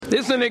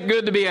Isn't it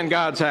good to be in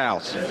God's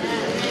house?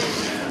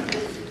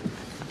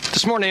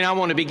 This morning I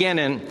want to begin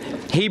in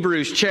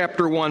Hebrews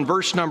chapter 1,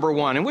 verse number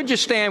 1. And would you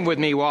stand with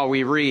me while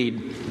we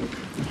read?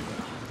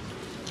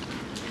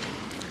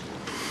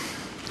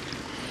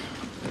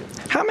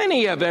 How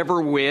many have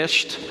ever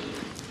wished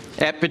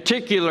at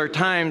particular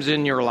times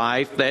in your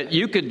life that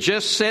you could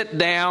just sit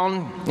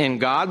down in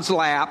God's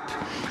lap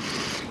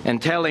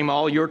and tell Him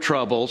all your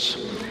troubles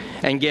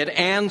and get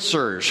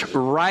answers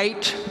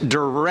right,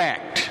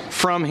 direct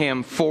from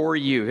Him for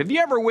you? Have you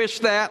ever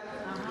wished that?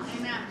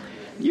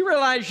 You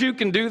realize you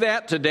can do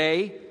that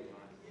today?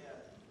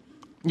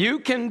 You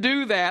can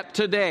do that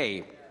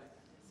today.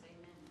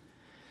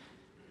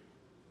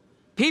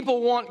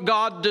 People want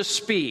God to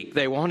speak.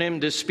 They want Him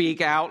to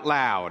speak out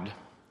loud.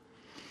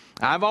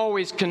 I've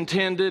always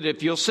contended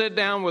if you'll sit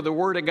down with the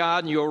Word of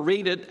God and you'll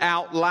read it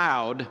out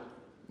loud,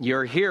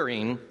 you're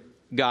hearing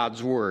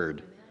God's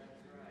Word.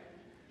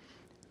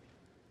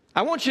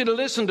 I want you to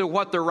listen to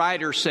what the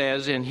writer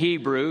says in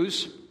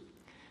Hebrews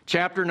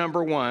chapter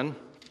number 1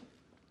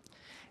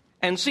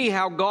 and see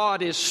how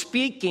God is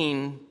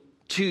speaking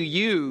to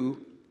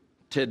you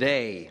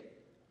today.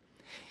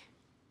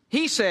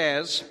 He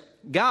says,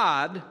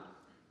 God,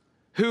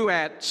 who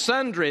at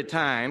sundry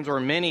times, or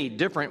many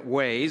different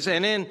ways,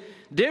 and in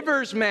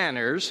divers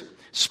manners,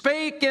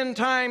 spake in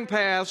time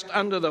past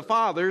unto the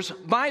fathers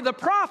by the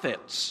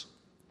prophets,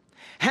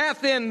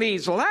 hath in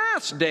these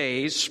last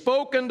days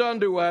spoken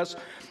unto us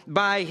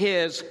by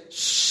His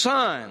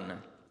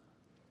Son,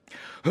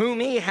 whom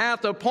He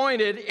hath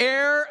appointed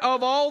heir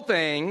of all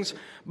things,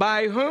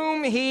 by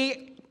whom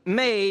He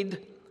made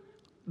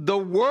the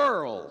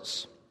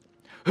worlds,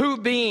 who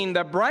being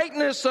the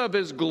brightness of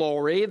His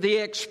glory, the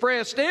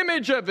expressed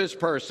image of His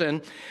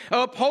person,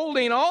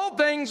 upholding all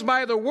things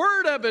by the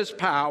word of His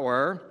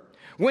power,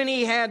 when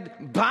He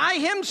had by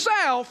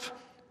Himself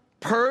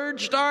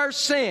purged our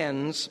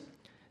sins,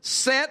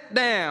 sat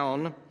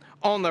down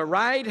on the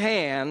right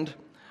hand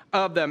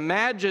of the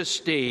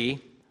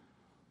Majesty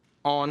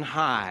on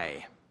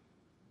high.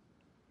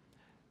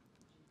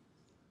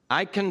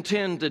 I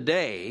contend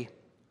today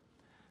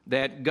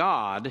that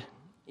God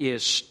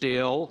is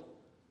still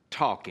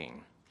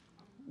talking.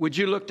 Would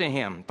you look to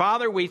Him?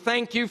 Father, we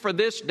thank You for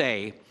this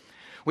day.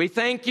 We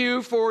thank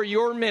You for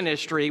Your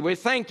ministry. We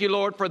thank You,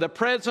 Lord, for the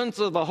presence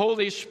of the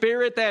Holy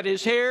Spirit that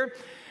is here.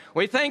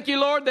 We thank You,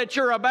 Lord, that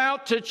You're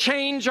about to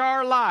change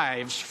our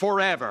lives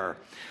forever.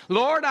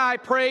 Lord, I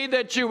pray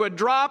that You would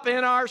drop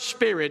in our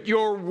spirit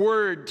Your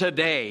word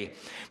today.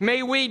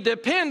 May we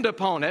depend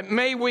upon it.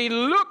 May we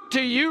look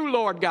to You,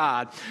 Lord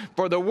God,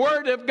 for the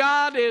word of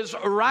God is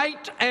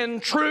right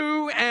and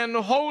true and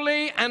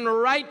holy and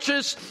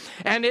righteous,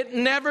 and it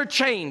never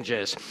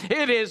changes.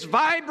 It is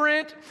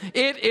vibrant.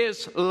 It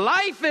is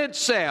life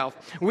itself.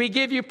 We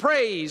give You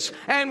praise,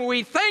 and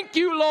we thank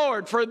You,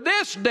 Lord, for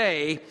this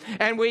day,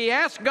 and we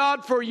ask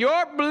God for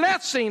Your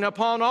blessing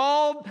upon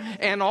all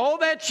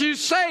that You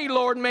say,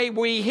 Lord. May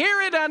we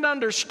hear it and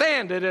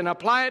understand it and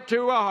apply it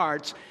to our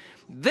hearts.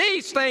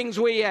 These things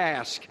we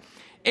ask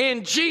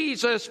in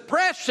Jesus'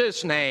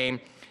 precious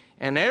name.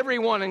 And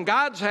everyone in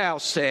God's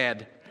house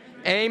said,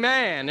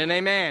 Amen and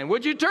amen.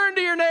 Would you turn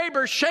to your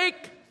neighbor,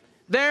 shake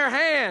their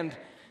hand,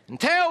 and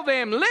tell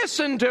them,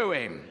 listen to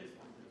him.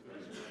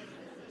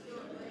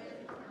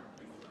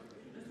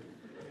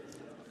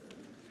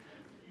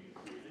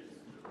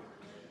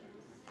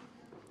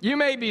 You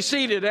may be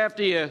seated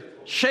after you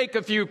shake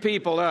a few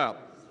people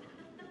up.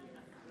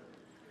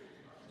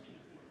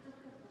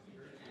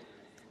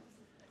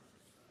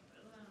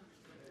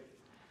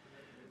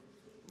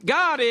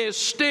 God is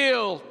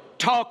still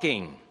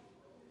talking.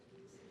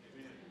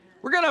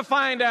 We're going to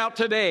find out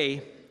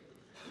today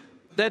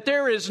that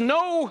there is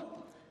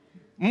no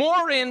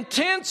more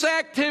intense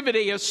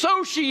activity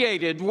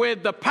associated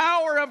with the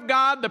power of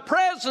God, the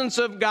presence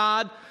of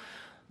God,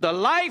 the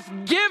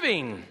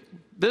life-giving,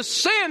 the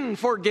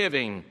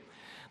sin-forgiving,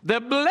 the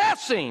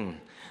blessing,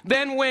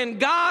 than when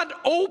God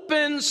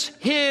opens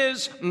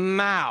His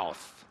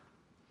mouth.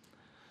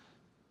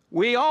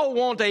 We all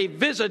want a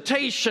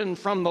visitation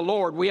from the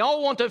Lord. We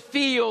all want to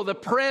feel the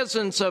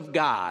presence of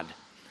God.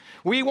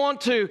 We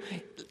want to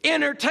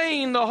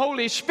entertain the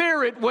Holy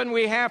Spirit when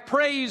we have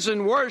praise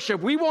and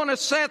worship. We want to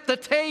set the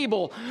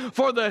table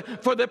for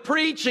the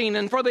preaching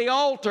and for the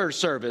altar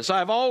service.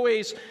 I've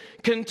always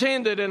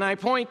contended, and I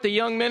point the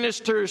young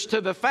ministers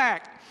to the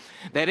fact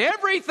that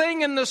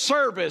everything in the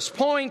service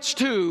points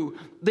to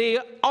the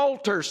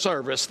altar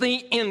service,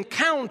 the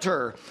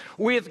encounter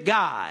with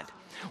God.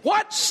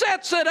 What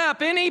sets it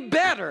up any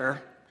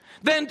better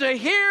than to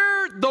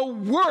hear the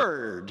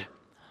word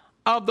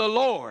of the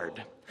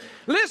Lord?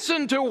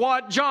 Listen to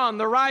what John,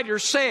 the writer,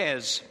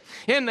 says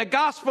in the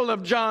Gospel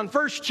of John,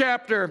 first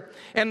chapter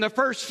and the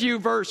first few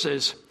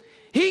verses.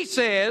 He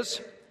says,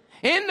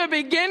 in the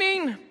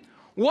beginning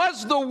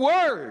was the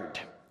Word,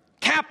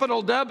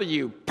 capital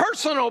W,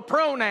 personal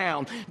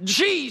pronoun,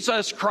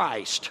 Jesus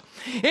Christ.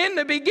 In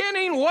the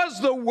beginning was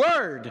the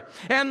Word,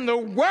 and the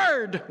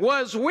Word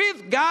was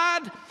with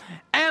God,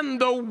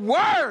 and the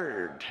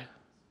Word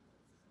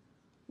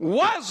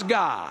was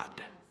God.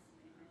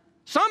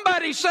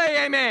 Somebody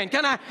say amen.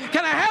 Can I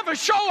have a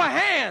show of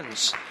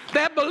hands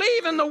that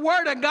believe in the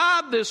Word of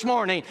God this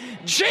morning?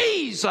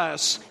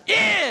 Jesus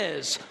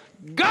is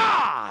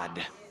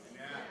God.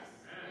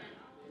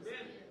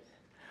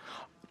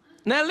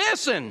 Now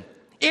listen,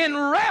 in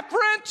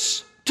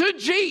reference to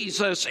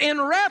Jesus, in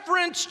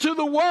reference to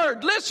the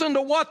Word, listen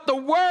to what the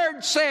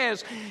Word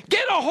says.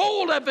 Get a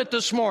hold of it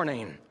this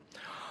morning.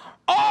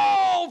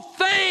 All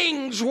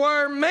things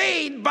were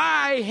made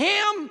by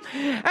Him,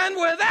 and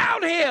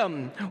without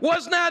Him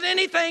was not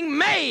anything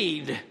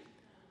made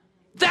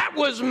that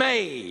was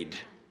made.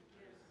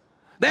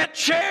 That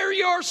chair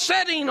you're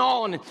sitting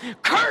on,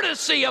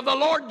 courtesy of the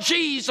Lord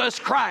Jesus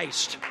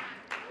Christ.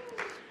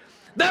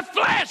 The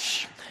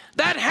flesh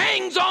that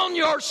hangs on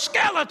your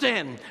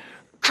skeleton,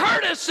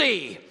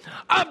 courtesy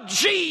of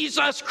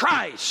Jesus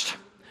Christ.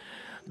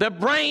 The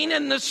brain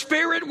and the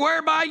spirit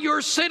whereby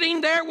you're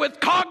sitting there with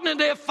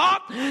cognitive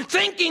thought,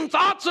 thinking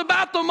thoughts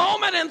about the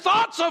moment and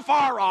thoughts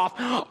afar off,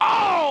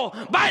 all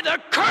by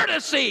the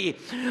courtesy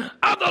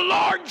of the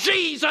Lord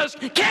Jesus.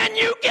 Can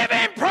you give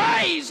Him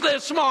praise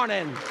this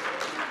morning?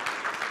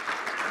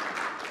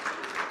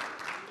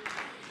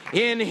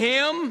 In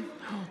Him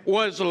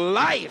was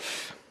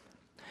life,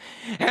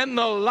 and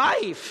the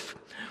life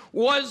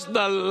was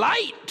the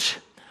light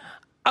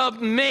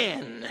of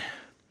men.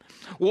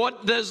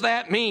 What does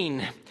that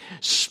mean?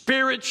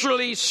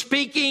 Spiritually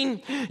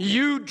speaking,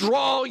 you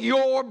draw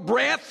your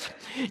breath,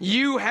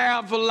 you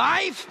have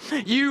life,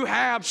 you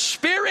have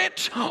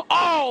spirit,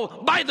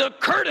 all by the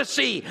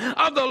courtesy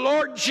of the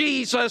Lord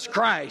Jesus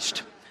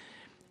Christ.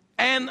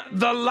 And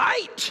the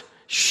light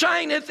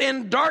shineth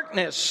in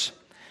darkness,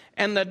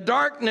 and the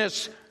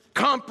darkness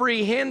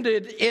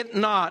comprehended it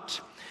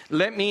not.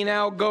 Let me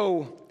now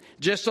go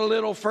just a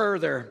little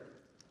further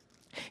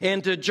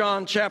into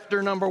John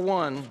chapter number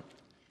 1.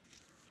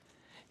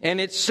 And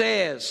it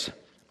says,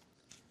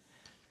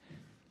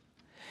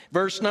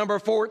 verse number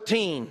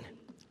 14,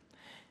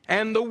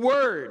 and the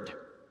Word,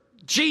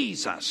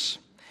 Jesus,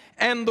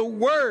 and the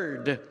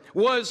Word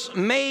was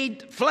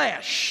made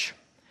flesh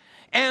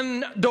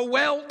and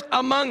dwelt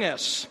among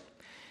us,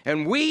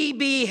 and we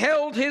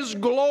beheld His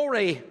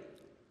glory,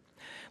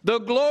 the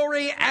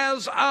glory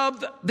as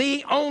of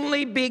the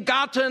only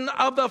begotten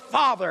of the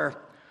Father,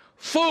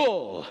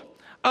 full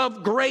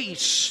of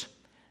grace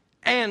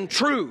and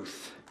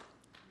truth.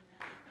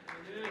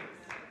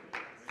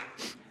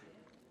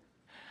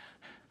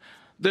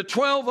 The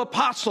 12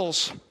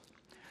 apostles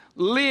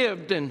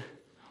lived and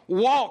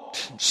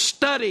walked,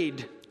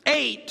 studied,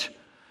 ate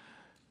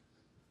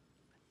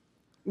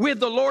with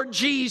the Lord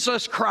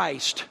Jesus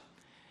Christ,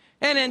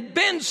 and had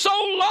been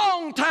so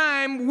long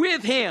time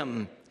with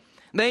Him.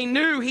 They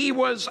knew He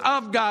was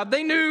of God.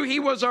 They knew He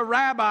was a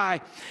rabbi.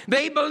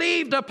 They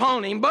believed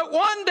upon Him. But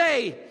one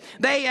day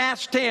they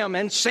asked Him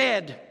and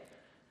said,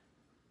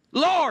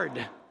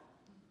 Lord,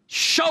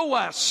 show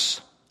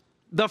us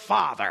the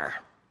Father.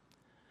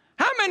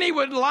 How many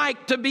would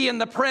like to be in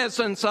the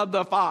presence of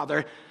the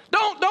Father?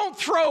 Don't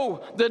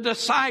throw the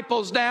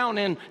disciples down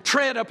and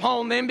tread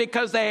upon them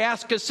because they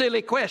ask a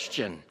silly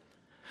question.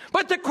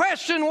 But the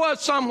question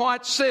was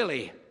somewhat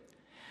silly.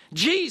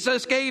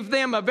 Jesus gave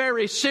them a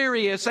very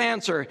serious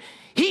answer.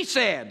 He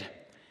said,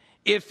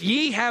 if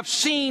ye have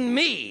seen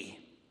me,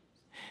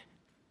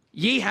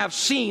 ye have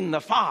seen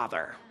the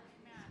Father.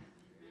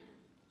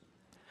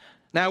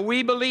 Now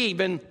we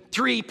believe in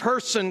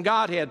three-person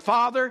Godhead,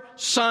 Father,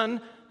 Son,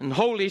 and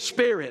Holy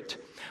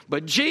Spirit.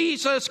 But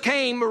Jesus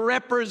came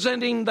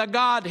representing the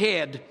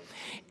Godhead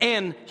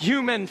in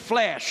human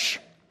flesh.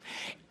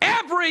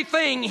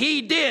 Everything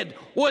He did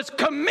was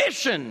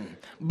commissioned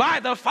by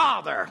the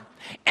Father.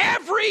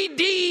 Every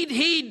deed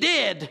He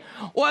did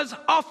was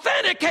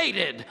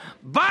authenticated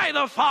by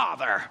the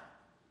Father.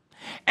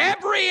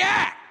 Every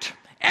act,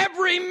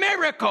 every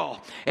miracle,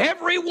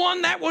 every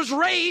one that was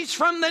raised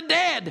from the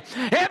dead,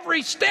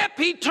 every step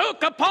He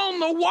took upon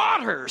the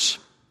waters,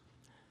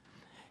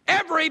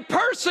 every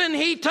person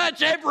He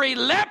touched, every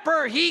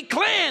leper He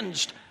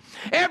cleansed,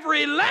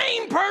 every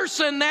lame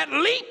person that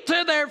leaped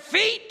to their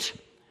feet,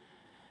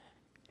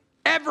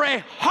 every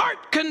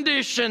heart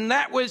condition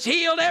that was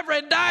healed,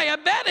 every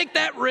diabetic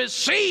that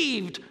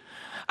received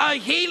a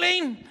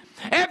healing,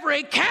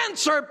 every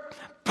cancer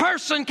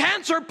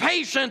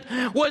patient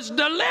was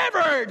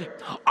delivered,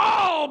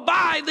 all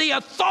by the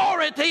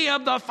authority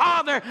of the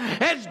Father,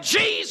 as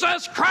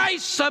Jesus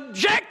Christ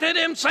subjected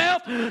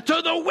Himself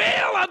to the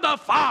will of the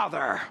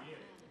Father.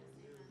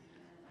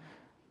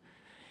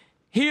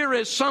 Here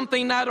is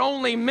something not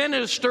only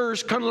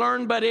ministers can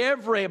learn, but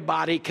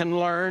everybody can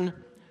learn.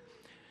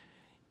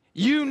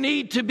 You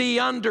need to be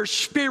under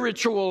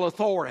spiritual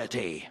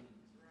authority.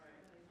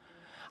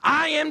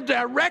 I am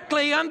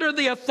directly under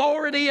the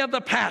authority of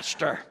the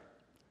pastor.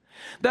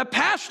 The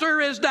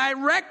pastor is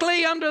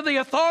directly under the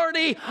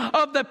authority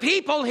of the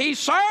people he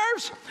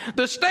serves,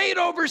 the state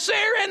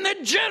overseer and the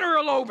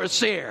general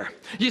overseer.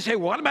 You say,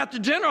 what about the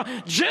general?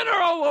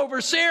 General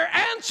overseer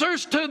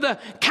answers to the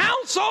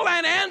council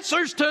and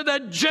answers to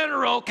the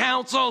general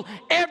council,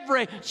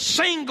 every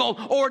single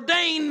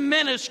ordained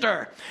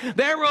minister.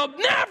 There will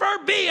never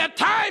be a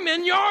time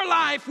in your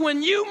life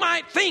when you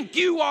might think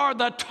you are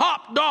the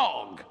top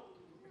dog.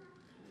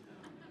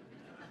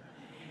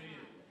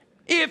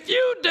 If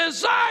you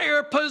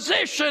desire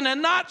position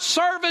and not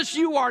service,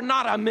 you are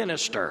not a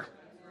minister.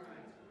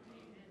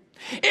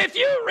 If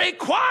you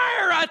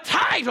require a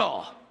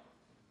title,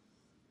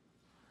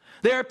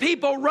 there are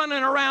people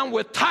running around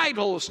with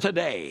titles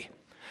today.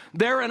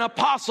 They're an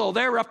apostle,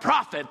 they're a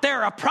prophet,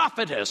 they're a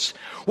prophetess.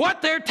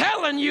 What they're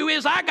telling you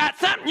is, I got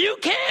something you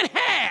can't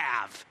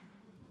have.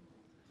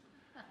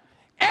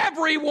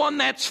 Everyone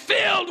that's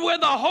filled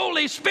with the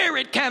Holy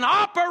Spirit can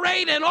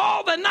operate in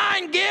all the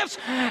 9 gifts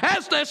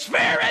as the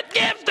Spirit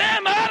gives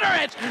them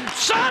utterance.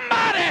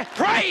 Somebody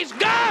praise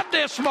God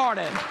this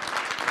morning.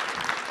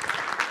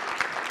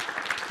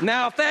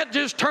 Now, if that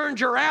just turns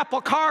your apple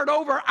cart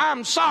over,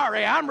 I'm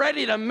sorry. I'm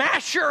ready to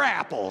mash your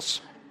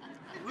apples.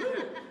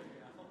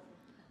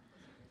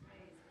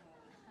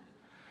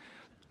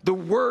 The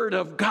Word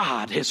of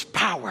God is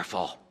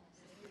powerful.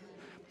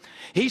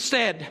 He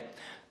said,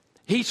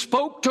 He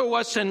spoke to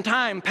us in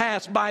time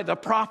past by the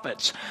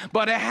prophets,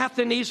 but hath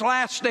in these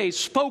last days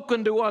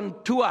spoken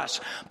to us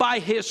by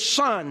His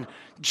Son,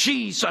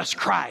 Jesus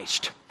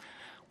Christ.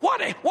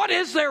 What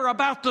is there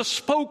about the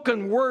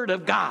spoken Word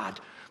of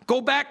God?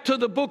 Go back to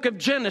the book of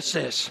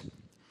Genesis.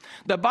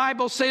 The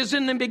Bible says,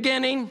 in the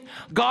beginning,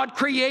 God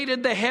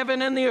created the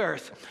heaven and the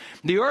earth.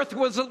 The earth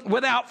was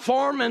without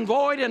form and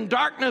void, and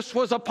darkness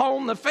was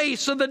upon the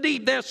face of the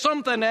deep. There's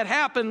something that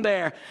happened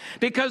there,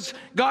 because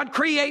God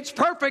creates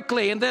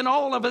perfectly, and then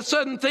all of a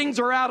sudden things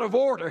are out of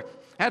order.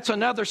 That's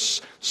another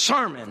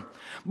sermon.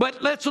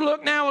 But let's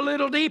look now a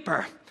little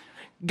deeper.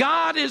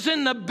 God is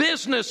in the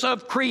business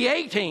of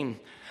creating.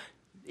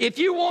 If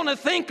you want to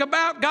think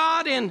about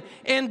God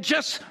in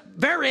just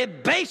very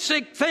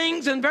basic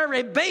things and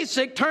very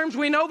basic terms,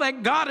 we know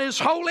that God is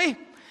holy.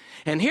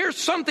 And here's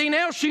something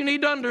else you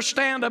need to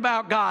understand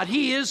about God.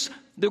 He is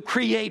the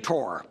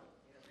creator.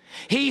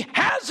 He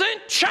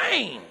hasn't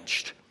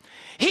changed.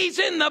 He's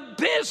in the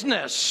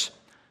business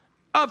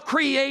of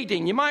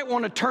creating. You might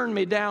want to turn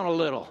me down a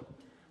little.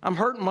 I'm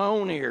hurting my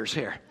own ears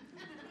here.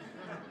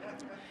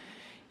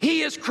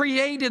 He has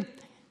created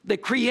the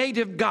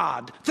creative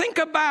God. Think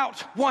about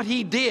what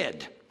He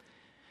did.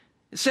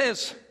 It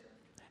says,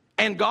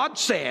 and God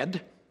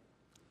said,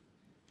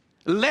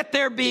 let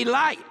there be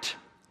light.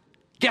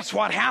 Guess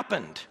what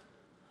happened?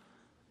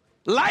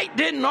 Light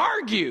didn't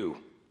argue.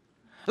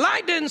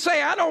 Light didn't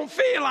say, I don't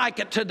feel like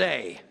it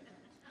today.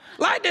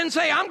 Light didn't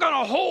say, I'm going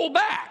to hold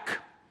back.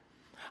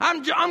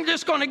 I'm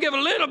just going to give a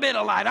little bit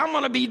of light. I'm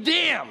going to be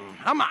dim.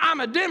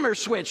 I'm a dimmer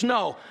switch.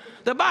 No,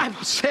 the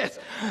Bible says,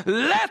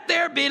 let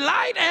there be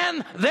light,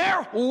 and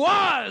there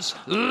was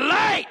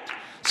light.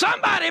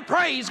 Somebody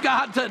praise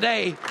God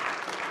today.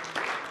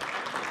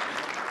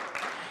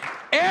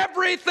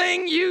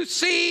 Everything you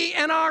see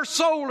in our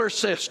solar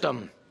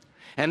system,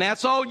 and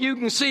that's all you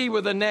can see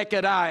with the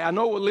naked eye. I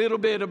know a little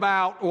bit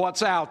about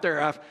what's out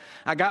there.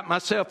 I got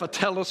myself a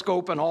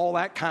telescope and all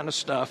that kind of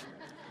stuff.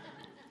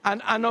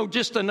 I know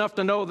just enough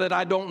to know that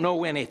I don't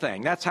know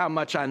anything. That's how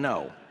much I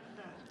know.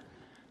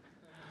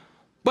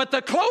 But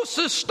the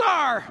closest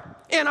star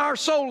in our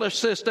solar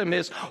system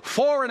is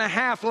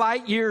 4.5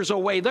 light years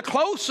away. The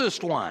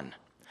closest one,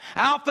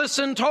 Alpha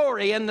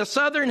Centauri in the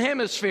southern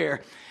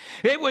hemisphere.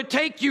 It would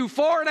take you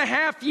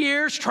 4.5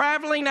 years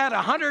traveling at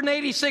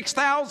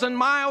 186,000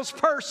 miles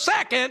per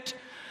second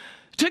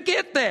to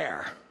get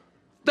there.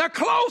 The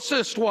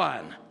closest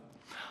one.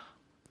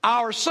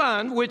 Our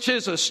sun, which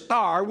is a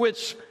star,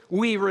 which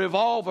we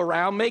revolve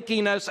around,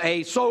 making us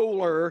a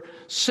solar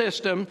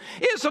system,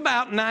 is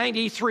about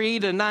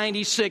 93 to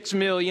 96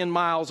 million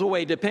miles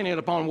away, depending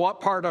upon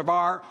what part of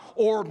our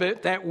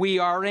orbit that we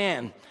are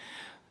in.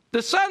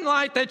 The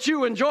sunlight that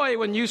you enjoy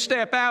when you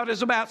step out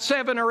is about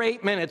 7 or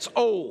 8 minutes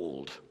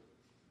old.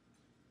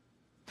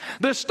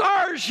 The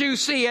stars you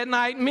see at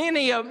night,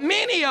 many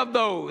of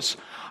those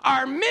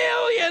are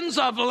millions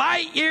of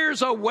light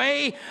years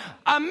away.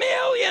 1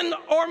 million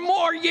or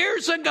more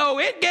years ago,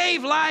 it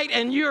gave light,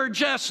 and you're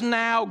just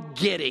now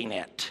getting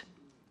it.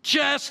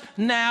 Just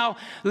now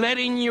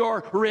letting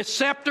your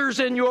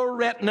receptors in your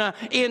retina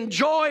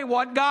enjoy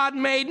what God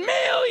made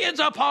millions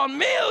upon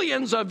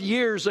millions of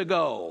years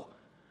ago.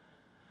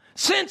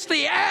 Since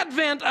the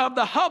advent of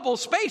the Hubble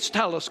Space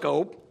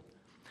Telescope,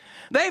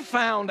 they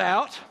found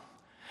out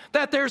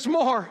that there's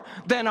more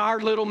than our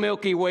little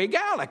Milky Way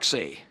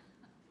galaxy.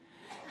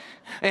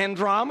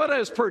 Andromeda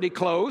is pretty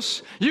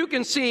close. You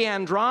can see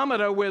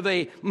Andromeda with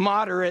a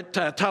moderate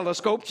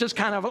telescope, just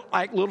kind of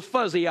like a little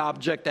fuzzy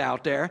object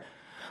out there.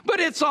 But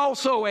it's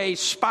also a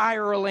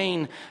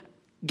spiraling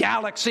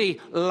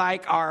galaxy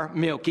like our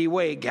Milky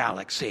Way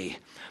galaxy.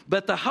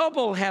 But the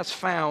Hubble has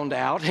found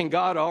out, and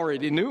God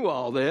already knew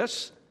all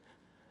this,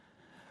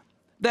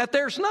 that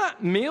there's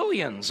not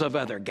millions of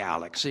other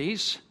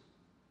galaxies.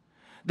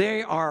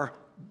 There are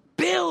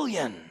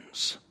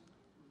billions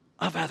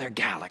of other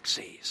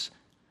galaxies.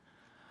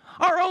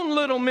 Our own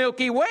little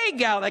Milky Way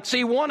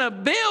galaxy, one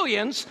of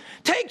billions,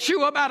 takes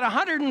you about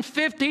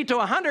 150 to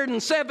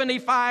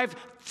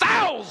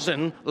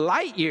 175,000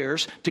 light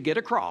years to get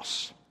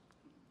across.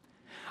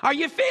 Are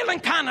you feeling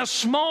kind of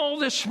small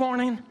this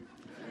morning?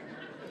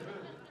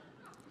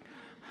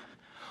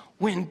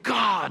 When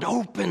God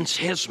opens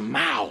his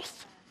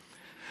mouth,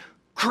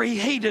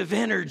 creative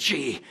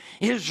energy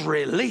is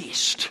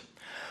released.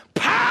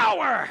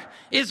 Power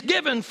is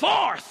given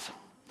forth.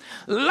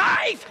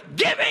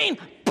 Life-giving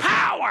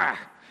power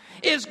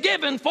is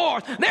given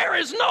forth. There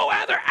is no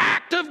other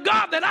act of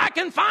God that I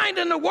can find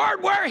in the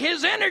Word where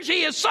his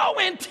energy is so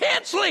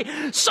intensely,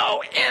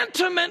 so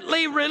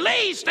intimately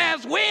released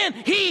as when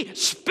he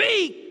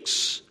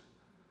speaks.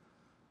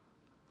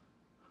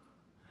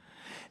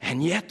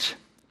 And yet,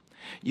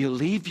 you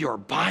leave your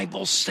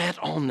Bible set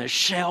on the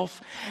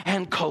shelf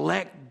and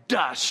collect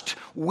dust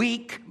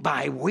week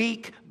by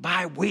week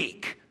by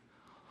week,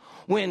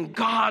 when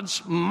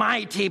God's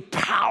mighty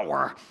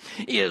power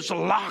is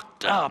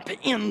locked up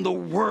in the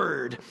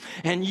Word.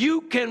 And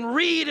you can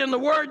read in the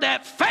Word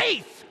that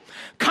faith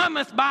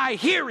cometh by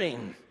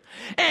hearing,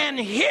 and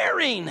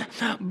hearing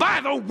by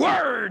the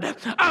Word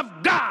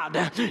of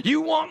God.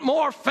 You want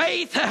more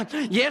faith?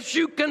 Yes,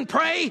 you can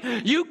pray.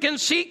 You can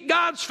seek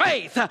God's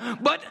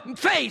but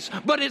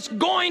it's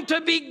going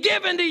to be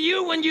given to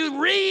you when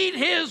you read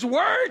his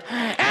Word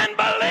and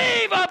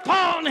believe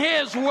upon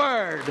his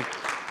Word.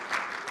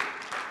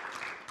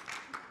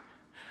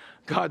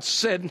 God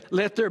said,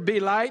 let there be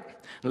light.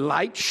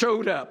 Light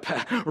showed up,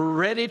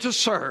 ready to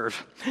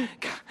serve.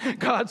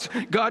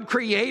 God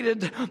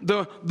created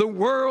the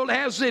world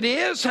as it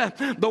is,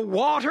 the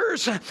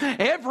waters,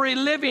 every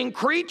living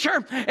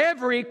creature,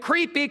 every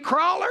creepy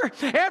crawler,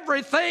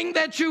 everything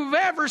that you've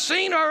ever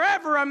seen or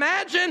ever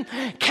imagined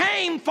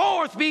came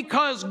forth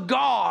because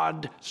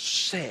God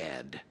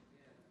said.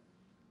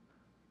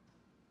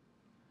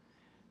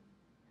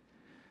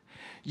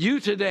 You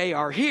today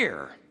are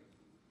here,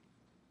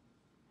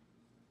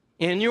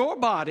 in your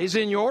bodies,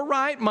 in your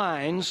right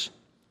minds,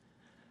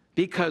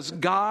 because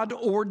God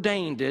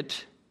ordained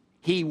it,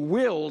 he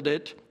willed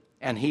it,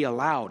 and he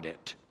allowed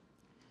it.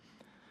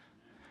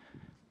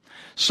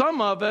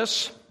 Some of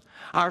us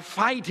are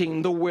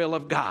fighting the will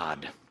of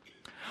God.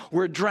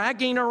 We're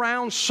dragging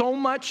around so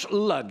much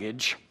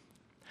luggage,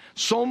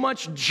 so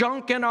much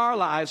junk in our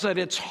lives that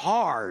it's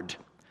hard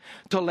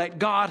to let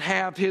God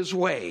have his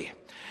way.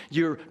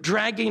 You're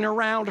dragging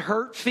around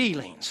hurt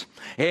feelings.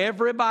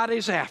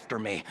 Everybody's after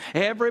me.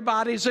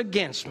 Everybody's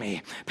against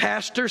me.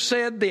 Pastor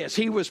said this.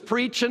 He was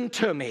preaching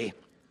to me.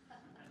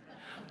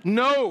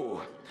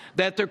 Know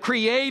that the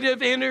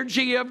creative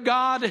energy of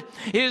God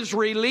is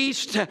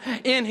released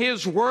in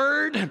his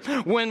Word.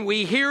 When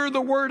we hear the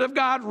Word of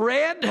God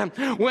read,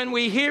 when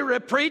we hear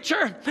a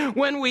preacher,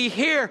 when we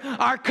hear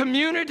our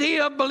community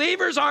of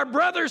believers, our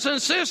brothers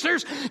and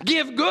sisters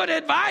give good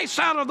advice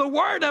out of the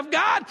Word of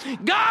God,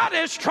 God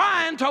is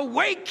trying to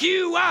wake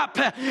you up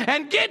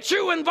and get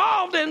you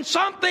involved in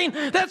something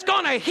that's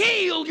going to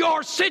heal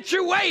your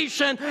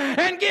situation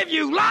and give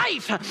you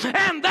life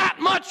and that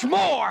much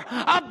more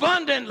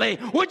abundantly.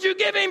 Would you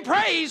give him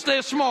praise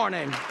this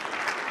morning?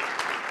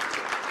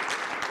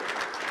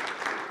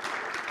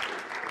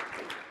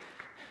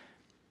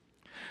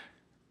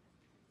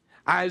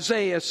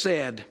 Isaiah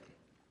said,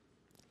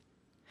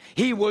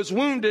 he was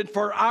wounded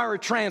for our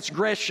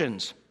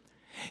transgressions.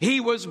 He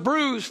was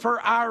bruised for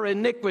our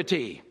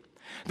iniquity.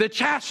 The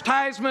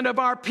chastisement of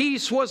our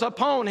peace was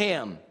upon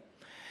him,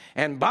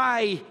 and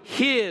by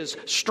his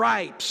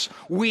stripes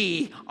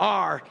we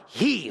are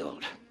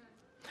healed.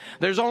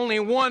 There's only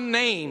one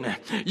name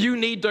you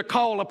need to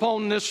call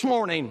upon this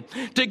morning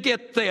to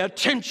get the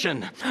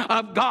attention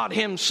of God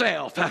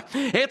himself.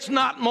 It's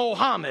not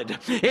Mohammed.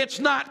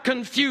 It's not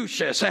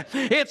Confucius.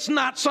 It's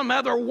not some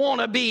other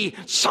wannabe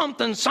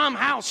something,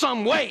 somehow,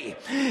 some way.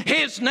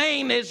 His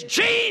name is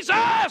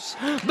Jesus,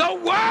 the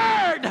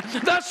Word,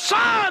 the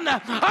Son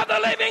of the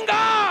living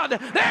God.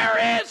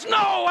 There is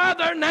no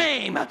other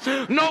name.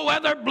 No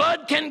other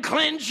blood can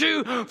cleanse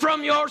you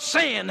from your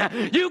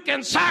sin. You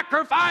can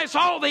sacrifice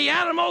all the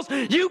animals.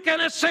 You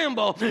can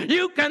assemble.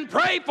 You can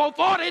pray for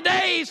 40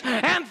 days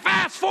and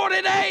fast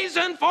 40 days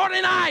and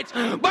 40 nights.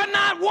 But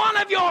not one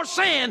of your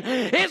sin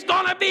is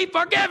going to be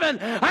forgiven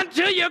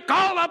until you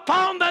call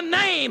upon the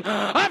name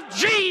of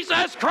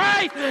Jesus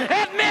Christ.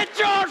 Admit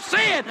your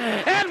sin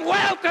and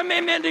welcome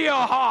him into your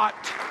heart.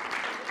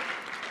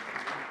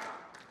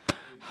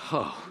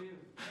 Oh.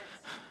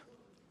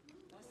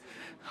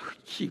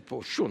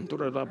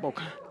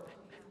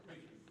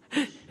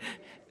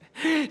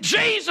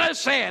 Jesus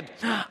said,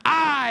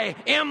 I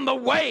am the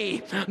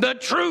way, the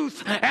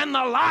truth, and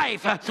the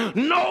life.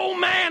 No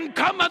man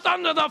cometh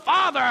unto the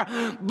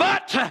Father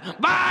but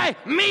by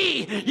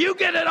me. You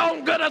get it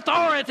on good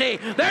authority.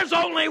 There's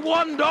only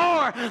one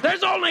door.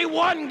 There's only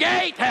one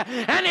gate,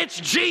 and it's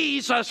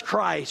Jesus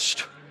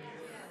Christ.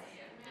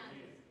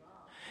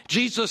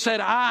 Jesus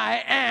said,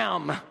 I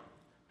am.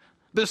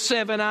 The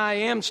 7 I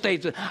am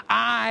statements.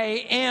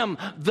 I am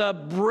the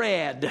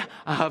bread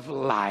of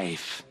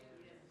life.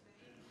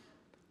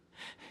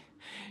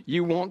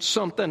 You want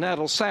something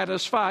that'll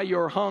satisfy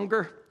your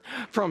hunger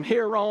from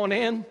here on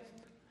in?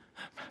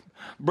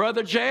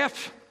 Brother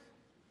Jeff,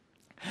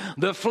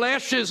 the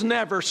flesh is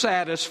never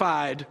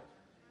satisfied.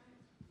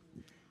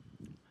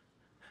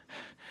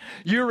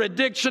 Your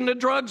addiction to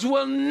drugs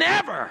will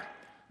never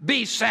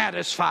be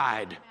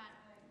satisfied.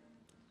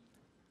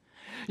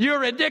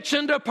 Your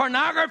addiction to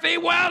pornography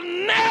will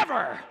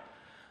never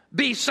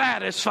be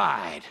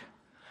satisfied.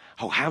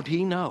 Oh, how do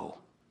you know?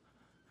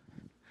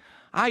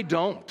 I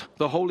don't.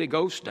 The Holy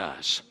Ghost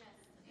does.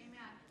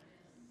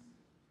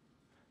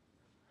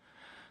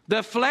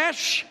 The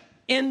flesh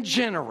in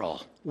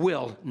general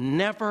will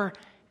never,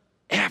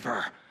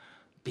 ever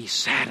be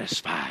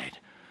satisfied.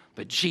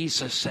 But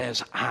Jesus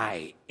says,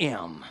 I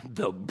am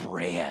the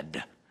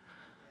bread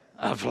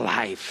of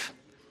life.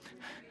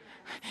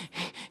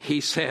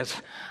 He says,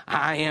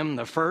 I am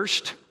the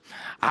first,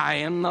 I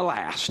am the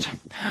last.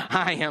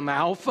 I am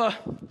Alpha,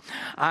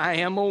 I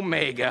am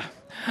Omega.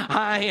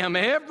 I am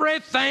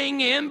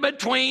everything in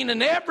between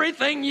and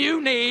everything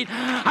you need.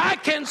 I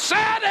can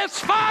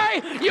satisfy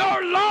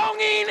your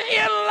longing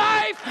in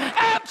life.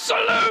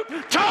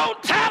 Absolute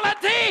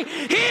totality.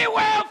 He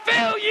will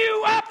fill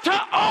you up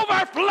to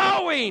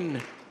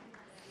overflowing.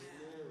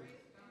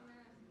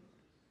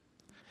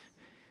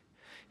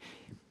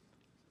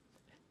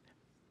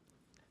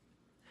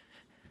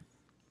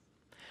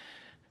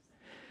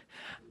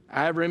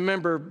 I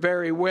remember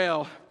very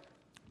well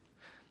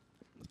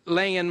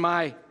laying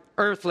my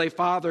earthly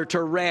father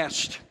to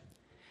rest.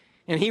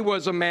 And he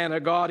was a man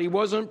of God. He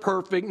wasn't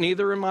perfect,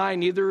 neither am I,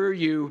 neither are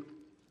you.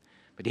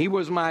 But he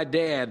was my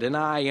dad, and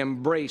I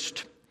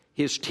embraced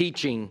his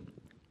teaching.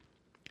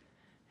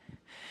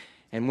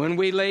 And when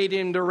we laid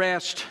him to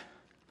rest,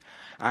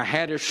 I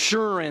had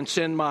assurance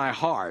in my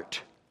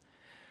heart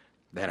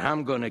that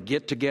I'm going to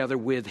get together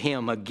with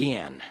him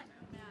again.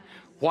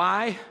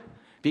 Why?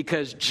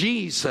 Because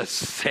Jesus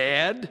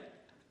said,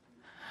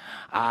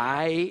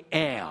 I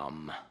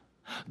am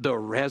the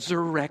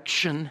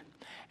resurrection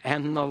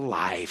and the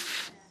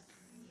life.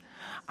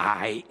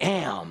 I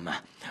am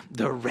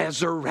the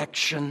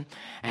resurrection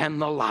and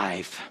the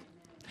life.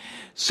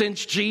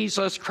 Since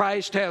Jesus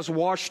Christ has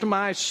washed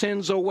my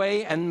sins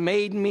away and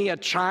made me a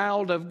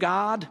child of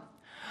God,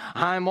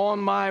 I'm on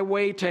my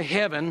way to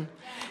heaven,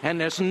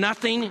 and there's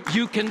nothing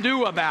you can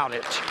do about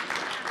it.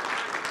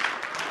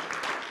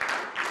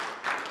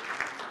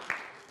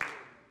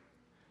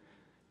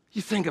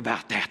 You think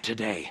about that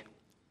today.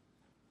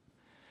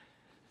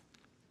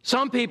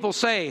 Some people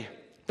say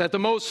that the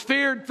most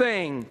feared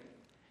thing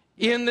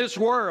in this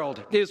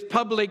world is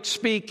public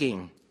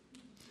speaking.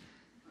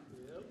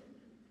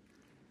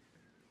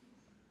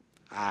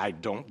 I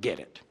don't get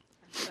it.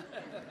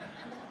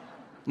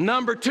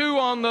 Number two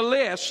on the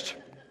list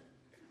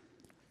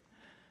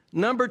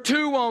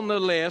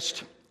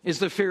is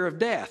the fear of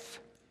death.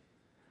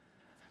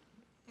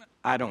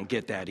 I don't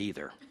get that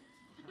either.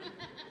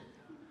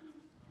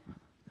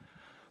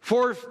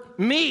 For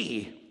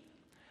me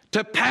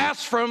to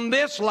pass from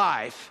this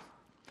life,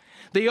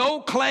 the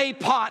old clay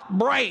pot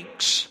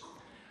breaks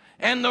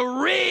and the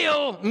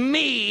real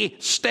me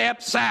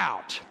steps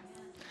out.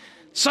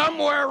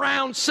 Somewhere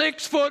around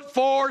 6'4",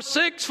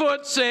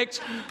 6'6",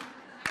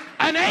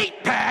 an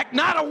 8-pack,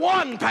 not a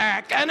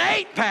 1-pack, an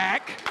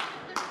 8-pack,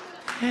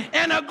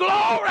 and a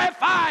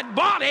glorified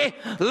body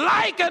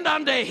likened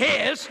unto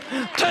his,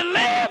 to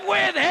live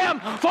with him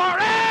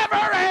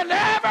forever and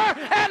ever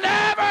and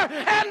ever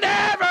and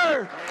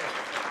ever.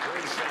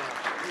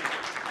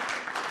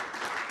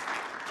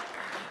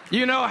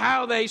 You know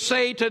how they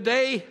say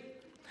today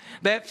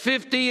that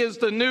 50 is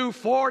the new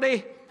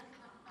 40?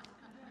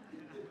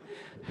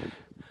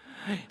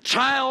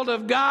 Child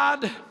of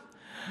God,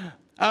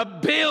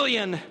 1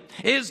 billion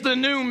is the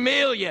new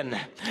million,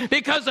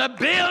 because 1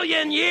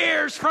 billion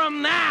years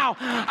from now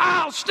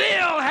I'll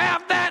still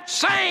have that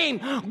same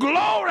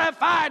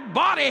glorified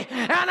body,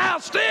 and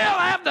I'll still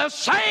have the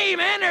same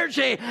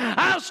energy.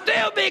 I'll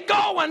still be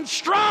going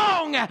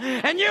strong,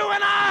 and you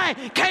and I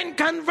can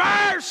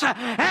converse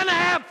and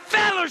have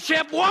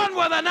fellowship one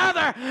with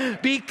another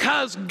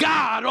because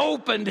God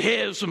opened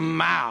his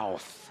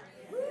mouth.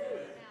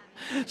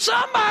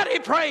 Somebody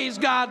praise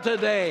God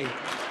today.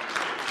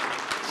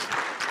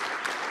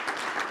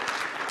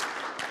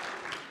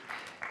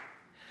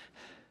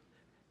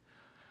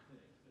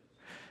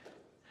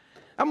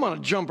 I'm going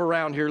to jump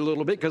around here a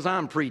little bit because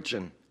I'm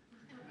preaching.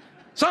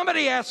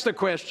 Somebody asked the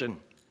question,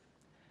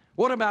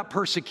 what about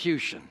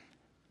persecution?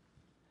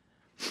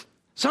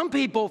 Some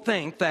people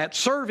think that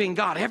serving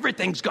God,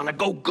 everything's going to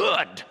go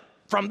good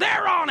from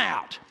there on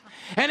out.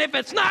 And if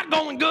it's not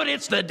going good,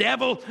 it's the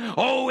devil.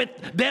 Oh,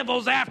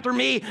 devil's after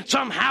me.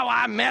 Somehow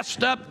I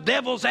messed up.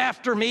 Devil's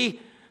after me.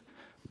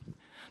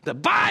 The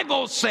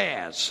Bible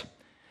says,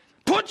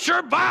 put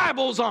your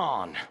Bibles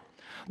on.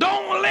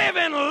 Don't live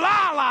in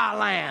la-la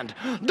land.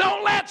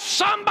 Don't let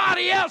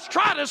somebody else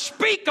try to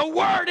speak a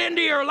word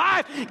into your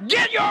life.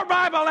 Get your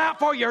Bible out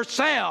for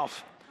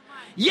yourself.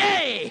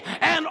 Yea,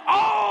 and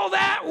all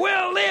that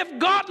will live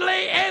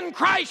godly in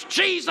Christ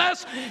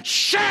Jesus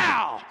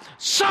shall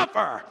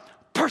suffer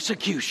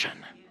persecution.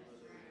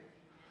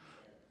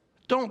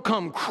 Don't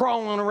come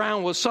crawling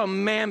around with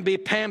some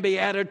mamby-pamby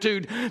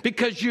attitude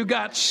because you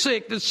got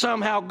sick that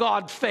somehow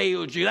God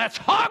failed you. That's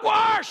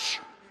hogwash.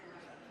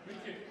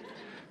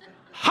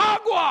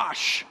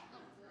 Hogwash.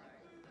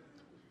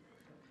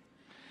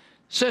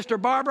 Sister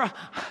Barbara,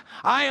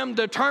 I am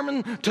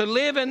determined to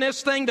live in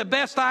this thing the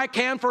best I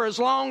can for as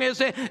long as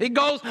it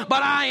goes,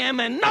 but I am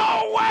in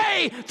no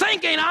way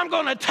thinking I'm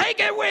going to take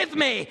it with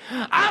me.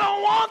 I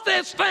don't want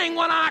this thing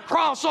when I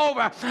cross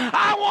over.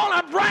 I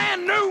want a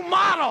brand new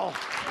model.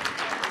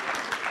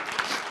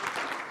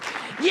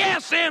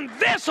 Yes, and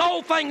this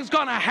whole thing's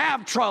going to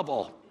have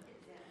trouble.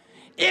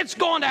 It's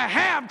going to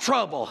have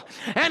trouble.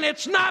 And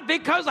it's not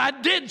because I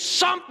did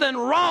something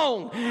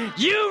wrong.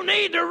 You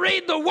need to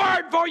read the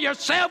Word for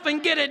yourself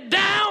and get it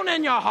down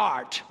in your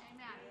heart.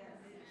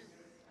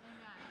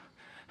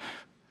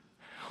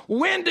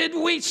 When did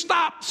we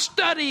stop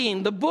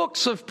studying the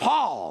books of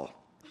Paul?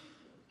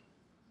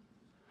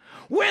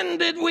 When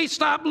did we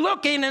stop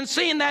looking and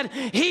seeing that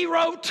he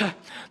wrote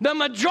the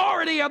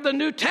majority of the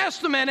New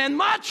Testament and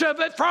much of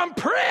it from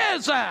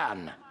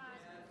prison?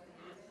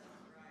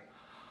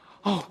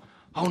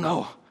 Oh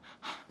no,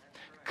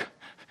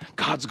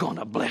 God's going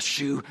to bless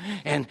you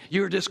and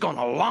you're just going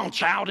to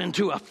launch out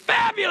into a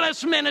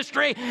fabulous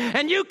ministry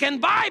and you can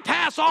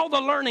bypass all the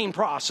learning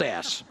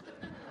process.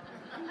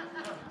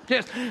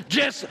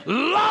 Just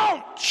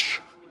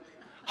launch.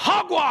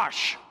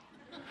 Hogwash.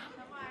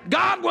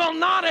 God will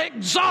not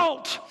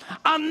exalt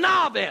a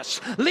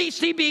novice,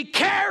 lest he be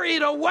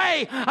carried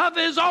away of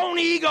his own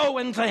ego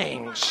and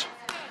things.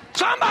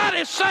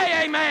 Somebody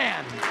say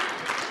amen.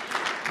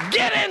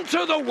 Get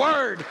into the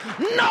Word.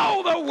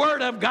 Know the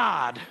Word of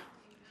God.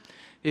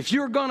 If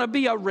you're going to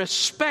be a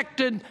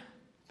respected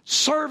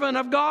servant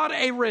of God,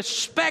 a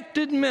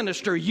respected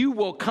minister, you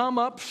will come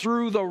up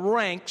through the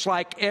ranks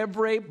like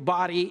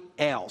everybody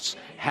else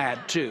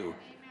had to.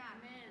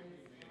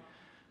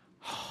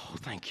 Oh,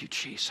 thank you,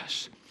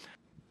 Jesus.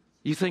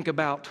 You think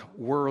about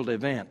world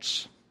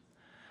events.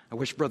 I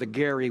wish Brother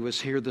Gary was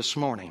here this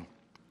morning.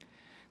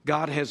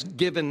 God has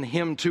given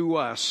him to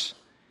us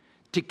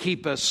to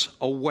keep us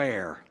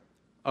aware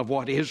of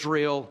what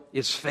Israel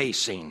is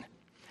facing.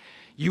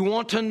 You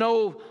want to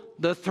know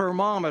the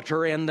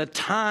thermometer and the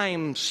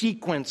time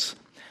sequence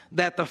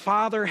that the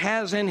Father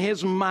has in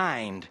his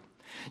mind.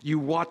 You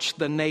watch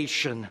the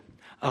nation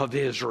of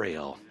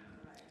Israel.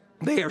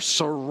 They are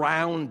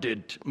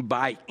surrounded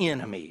by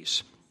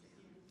enemies.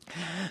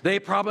 They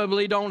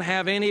probably don't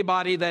have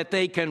anybody that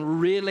they can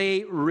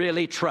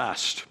really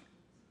trust.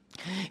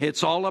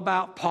 It's all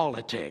about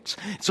politics.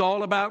 It's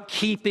all about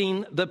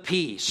keeping the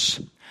peace.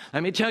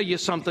 Let me tell you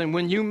something.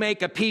 When you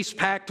make a peace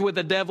pact with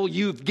the devil,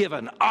 you've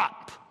given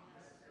up.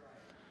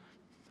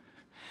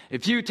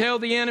 If you tell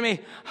the enemy,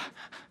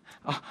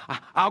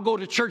 I'll go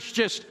to church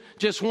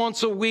just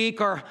once a week,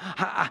 or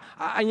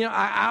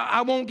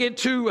I won't get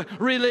too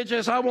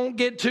religious, I won't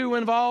get too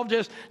involved,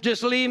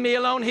 just leave me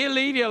alone, he'll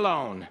leave you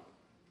alone.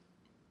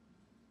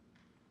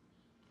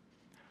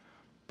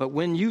 But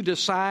when you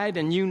decide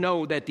and you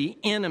know that the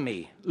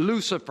enemy,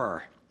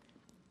 Lucifer,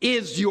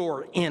 is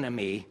your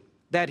enemy,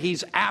 that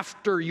he's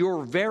after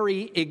your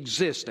very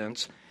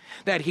existence,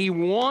 that he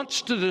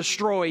wants to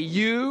destroy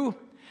you,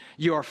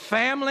 your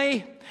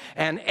family,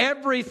 and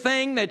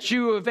everything that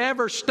you have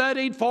ever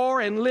studied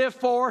for and lived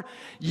for,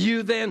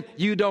 you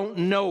don't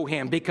know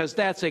him, because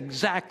that's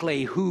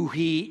exactly who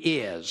he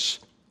is.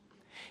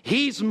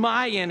 He's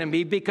my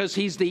enemy because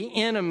he's the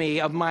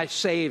enemy of my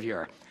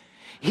Savior.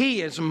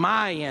 He is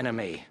my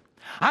enemy.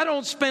 I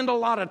don't spend a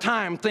lot of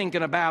time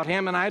thinking about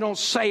him, and I don't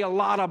say a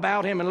lot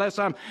about him unless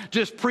I'm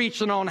just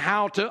preaching on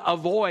how to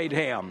avoid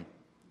him.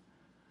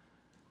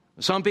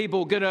 Some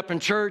people get up in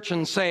church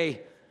and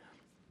say,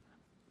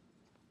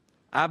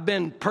 I've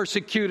been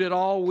persecuted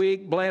all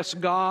week, bless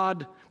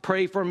God,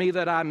 pray for me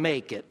that I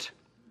make it.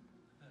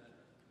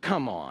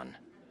 Come on.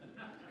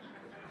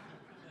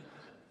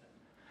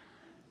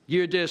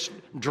 You're just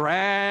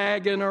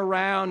dragging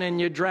around and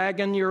you're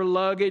dragging your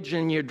luggage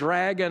and you're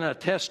dragging a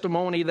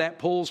testimony that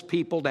pulls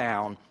people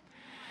down.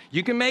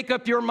 You can make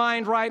up your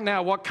mind right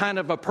now what kind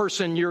of a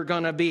person you're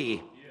going to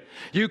be.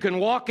 You can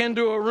walk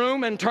into a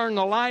room and turn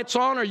the lights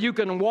on, or you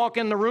can walk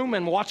in the room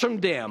and watch them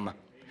dim.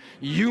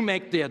 You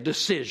make the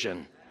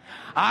decision.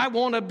 I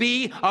want to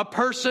be a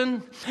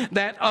person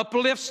that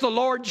uplifts the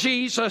Lord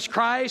Jesus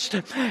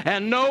Christ.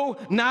 And no,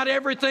 not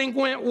everything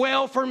went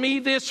well for me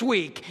this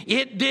week.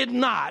 It did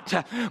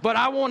not. But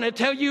I want to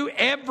tell you,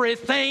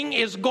 everything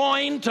is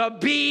going to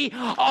be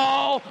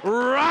all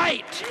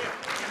right.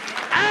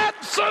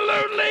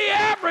 Absolutely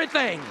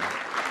everything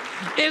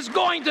is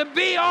going to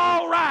be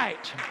all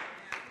right.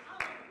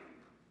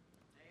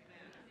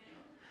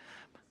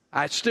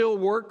 I still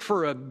work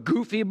for a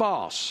goofy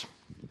boss.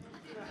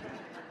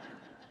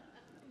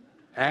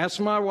 Ask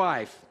my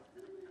wife.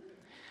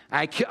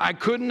 I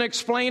couldn't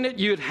explain it.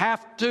 You'd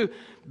have to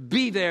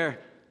be there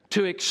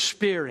to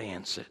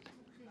experience it.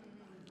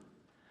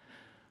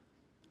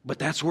 But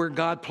that's where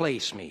God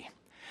placed me.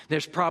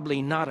 There's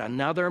probably not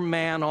another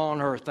man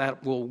on earth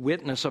that will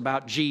witness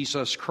about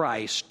Jesus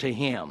Christ to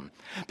him,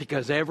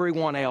 because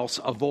everyone else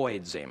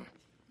avoids him.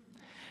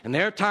 And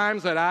there are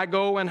times that I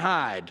go and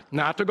hide,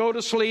 not to go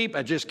to sleep.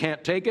 I just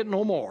can't take it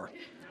no more.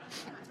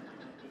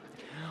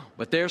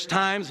 But there's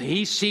times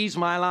he sees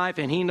my life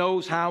and he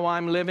knows how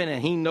I'm living,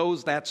 and he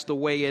knows that's the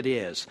way it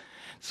is.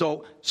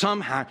 So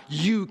somehow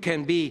you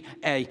can be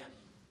a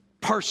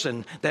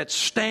person that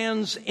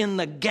stands in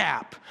the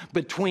gap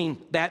between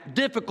that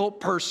difficult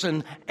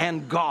person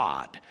and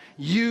God.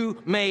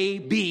 You may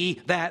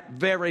be that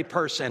very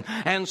person.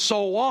 And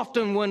so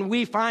often when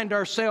we find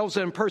ourselves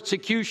in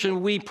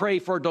persecution, we pray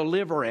for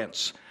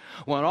deliverance.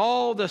 When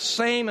all the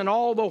same and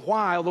all the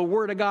while, the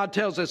Word of God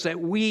tells us that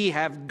we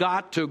have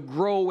got to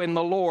grow in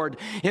the Lord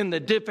in the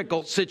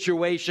difficult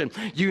situation.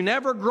 You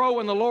never grow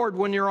in the Lord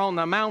when you're on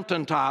the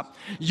mountaintop.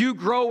 You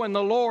grow in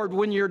the Lord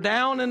when you're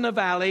down in the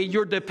valley.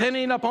 You're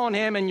depending upon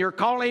Him and you're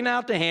calling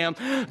out to Him.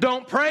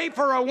 Don't pray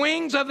for a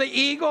wings of the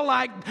eagle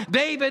like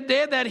David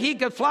did, that he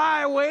could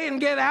fly away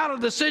and get out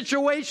of the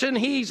situation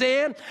he's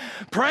in.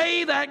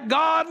 Pray that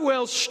God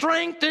will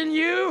strengthen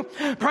you.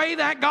 Pray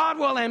that God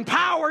will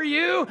empower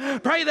you.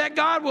 Pray that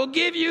God will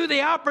give you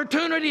the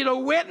opportunity to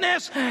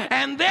witness,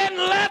 and then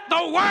let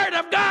the Word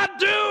of God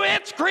do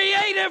its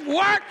creative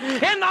work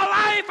in the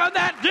life of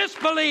that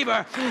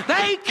disbeliever.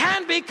 They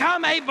can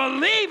become a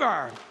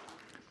believer.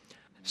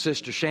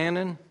 Sister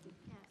Shannon,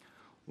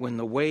 when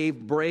the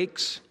wave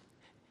breaks,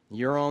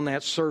 you're on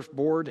that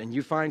surfboard and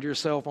you find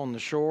yourself on the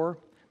shore,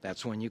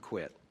 that's when you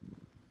quit.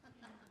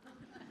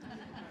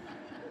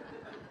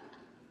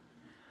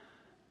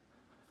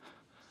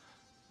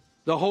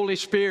 The Holy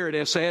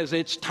Spirit says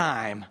it's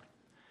time.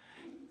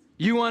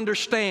 You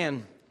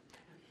understand,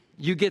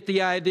 you get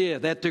the idea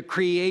that the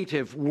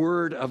creative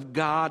Word of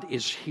God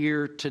is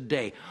here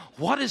today.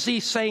 What is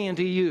He saying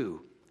to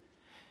you?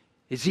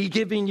 Is He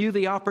giving you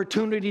the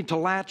opportunity to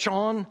latch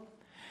on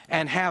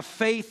and have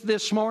faith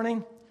this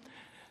morning?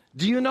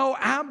 Do you know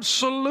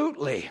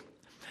absolutely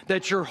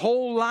that your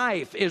whole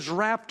life is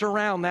wrapped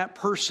around that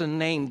person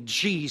named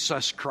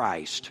Jesus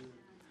Christ?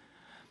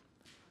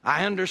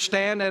 I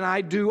understand, and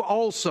I do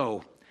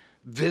also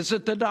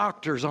visit the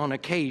doctors on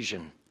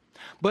occasion.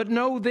 But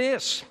know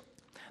this,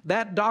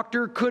 that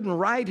doctor couldn't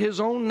write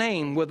his own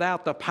name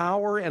without the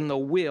power and the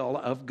will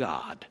of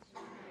God.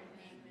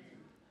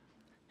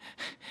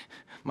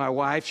 My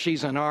wife,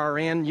 she's an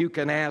RN. You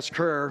can ask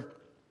her.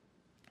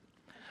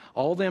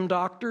 All them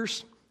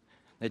doctors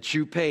that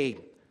you pay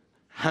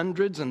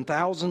hundreds and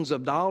thousands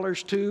of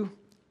dollars to,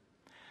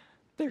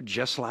 they're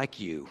just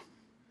like you.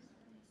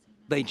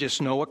 They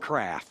just know a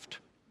craft.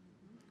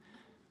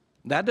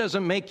 That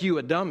doesn't make you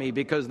a dummy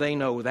because they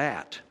know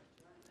that.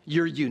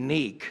 You're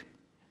unique.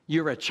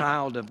 You're a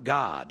child of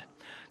God.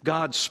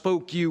 God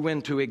spoke you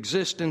into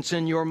existence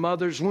in your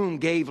mother's womb,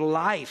 gave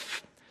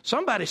life.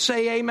 Somebody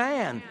say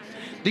amen.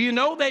 Do you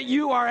know that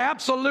you are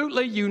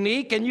absolutely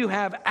unique and you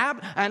have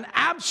an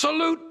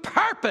absolute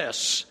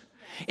purpose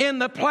in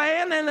the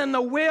plan and in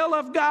the will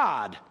of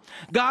God?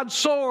 God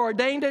so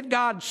ordained it.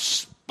 God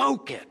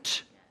spoke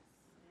it.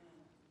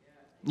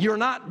 You're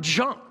not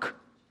junk.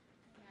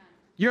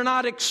 You're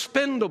not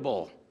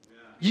expendable.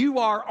 You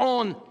are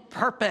on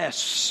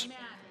purpose.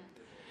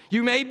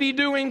 You may be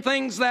doing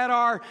things that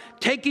are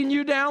taking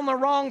you down the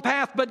wrong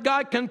path, but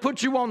God can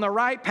put you on the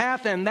right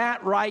path, and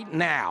that right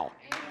now.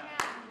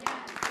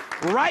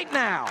 Right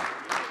now.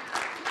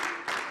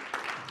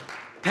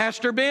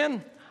 Pastor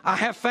Ben, I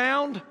have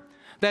found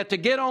that to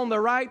get on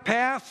the right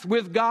path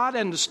with God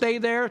and to stay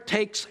there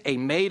takes a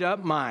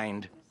made-up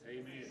mind.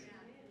 Amen.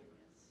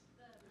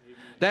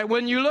 That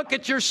when you look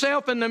at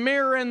yourself in the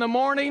mirror in the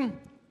morning,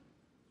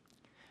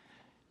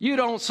 you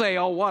don't say,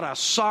 oh, what a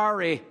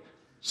sorry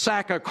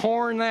sack of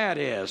corn that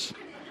is.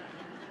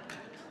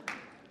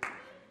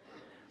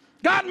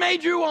 God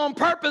made you on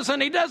purpose,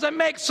 and He doesn't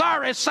make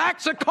sorry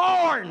sacks of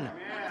corn.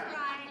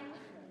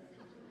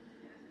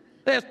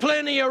 There's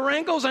plenty of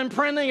wrinkles and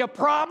plenty of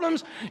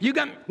problems. You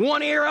got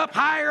one ear up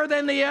higher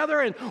than the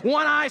other, and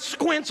one eye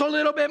squints a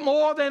little bit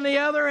more than the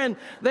other, and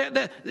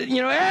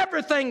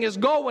everything is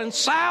going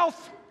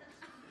south.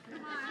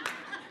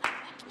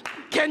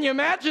 Can you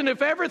imagine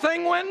if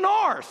everything went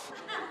north?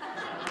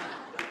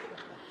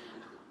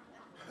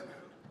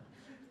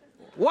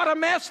 What a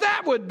mess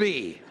that would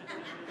be.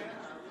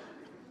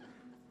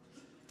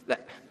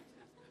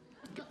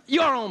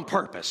 Your own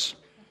purpose.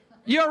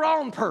 Your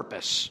own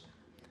purpose.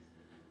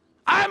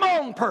 I'm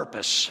on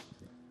purpose.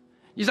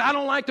 You say, I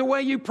don't like the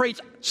way you preach.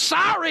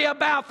 Sorry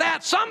about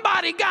that.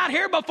 Somebody got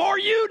here before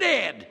you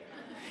did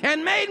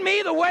and made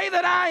me the way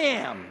that I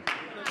am.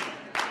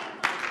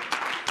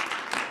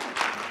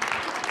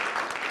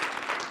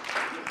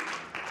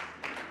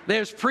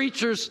 There's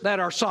preachers that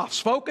are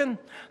soft-spoken.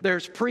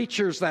 There's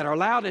preachers that are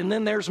loud, and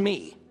then there's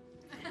me.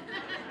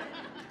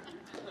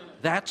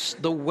 That's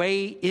the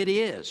way it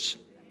is.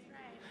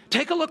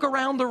 Take a look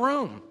around the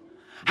room.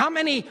 How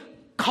many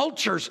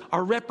cultures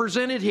are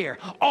represented here?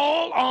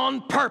 All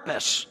on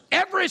purpose.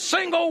 Every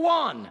single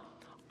one.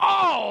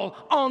 All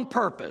on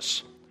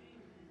purpose.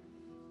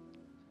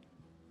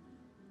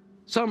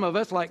 Some of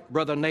us, like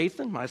Brother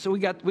Nathan, I said, we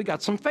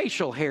got some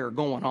facial hair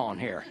going on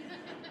here.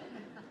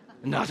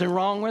 Nothing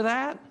wrong with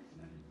that.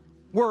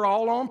 We're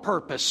all on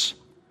purpose.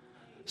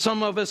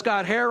 Some of us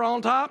got hair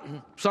on top,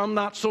 some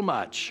not so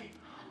much.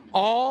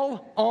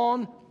 All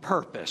on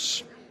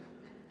purpose.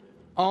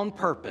 On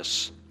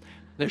purpose.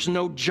 There's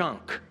no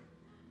junk.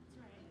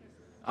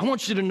 I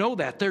want you to know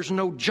that. There's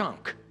no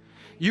junk.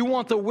 You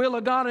want the will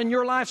of God in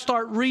your life?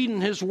 Start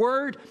reading His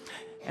Word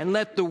and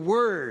let the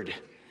Word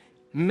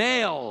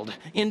meld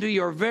into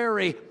your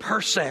very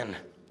person.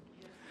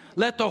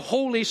 Let the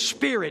Holy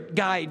Spirit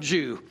guide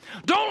you.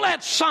 Don't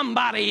let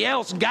somebody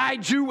else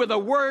guide you with a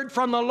word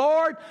from the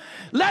Lord.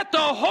 Let the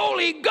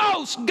Holy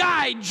Ghost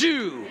guide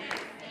you.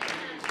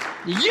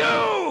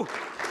 You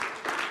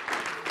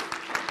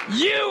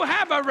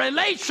have a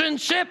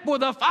relationship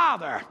with the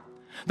Father.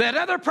 That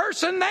other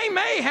person, they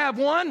may have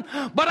one,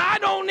 but I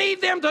don't need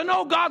them to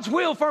know God's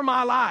will for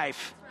my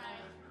life.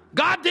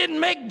 God didn't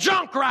make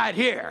junk right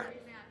here.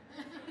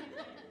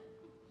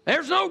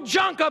 There's no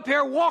junk up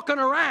here walking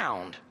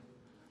around.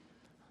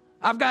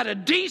 I've got a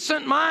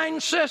decent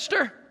mind,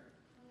 sister.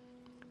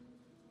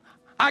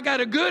 I got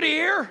a good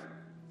ear.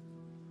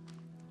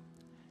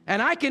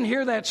 And I can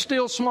hear that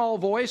still small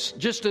voice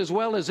just as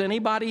well as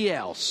anybody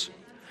else.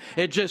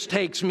 It just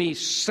takes me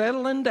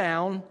settling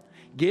down,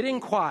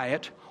 getting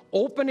quiet,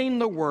 opening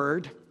the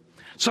Word,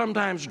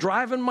 sometimes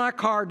driving my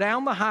car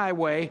down the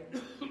highway,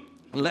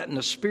 and letting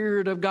the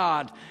Spirit of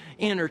God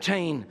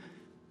entertain,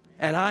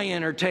 and I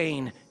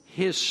entertain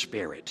His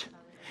Spirit.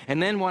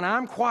 And then when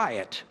I'm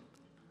quiet,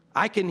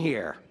 I can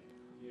hear,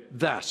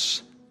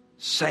 thus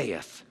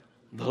saith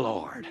the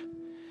Lord.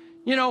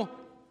 You know,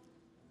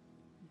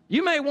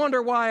 you may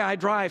wonder why I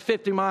drive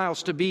 50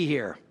 miles to be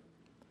here.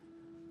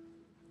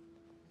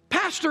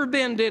 Pastor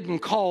Ben didn't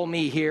call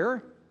me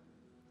here.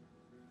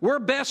 We're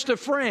best of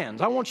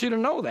friends. I want you to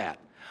know that.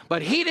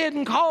 But he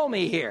didn't call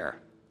me here.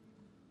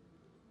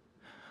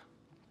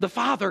 The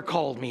Father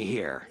called me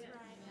here.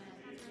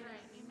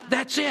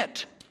 That's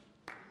it.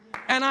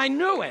 And I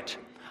knew it.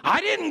 I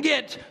didn't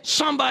get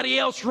somebody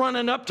else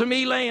running up to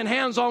me, laying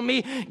hands on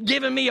me,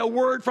 giving me a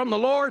word from the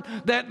Lord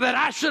that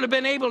I should have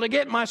been able to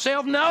get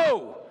myself.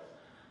 No.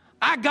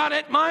 I got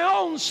it my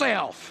own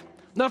self.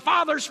 The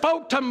Father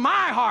spoke to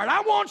my heart.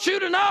 I want you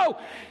to know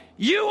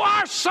you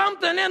are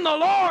something in the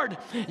Lord.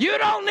 You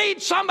don't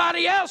need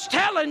somebody else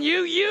telling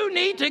you. You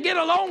need to get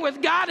along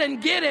with God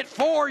and get it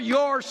for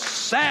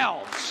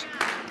yourselves.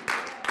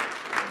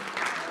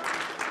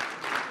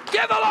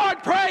 Give the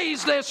Lord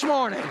praise this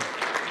morning.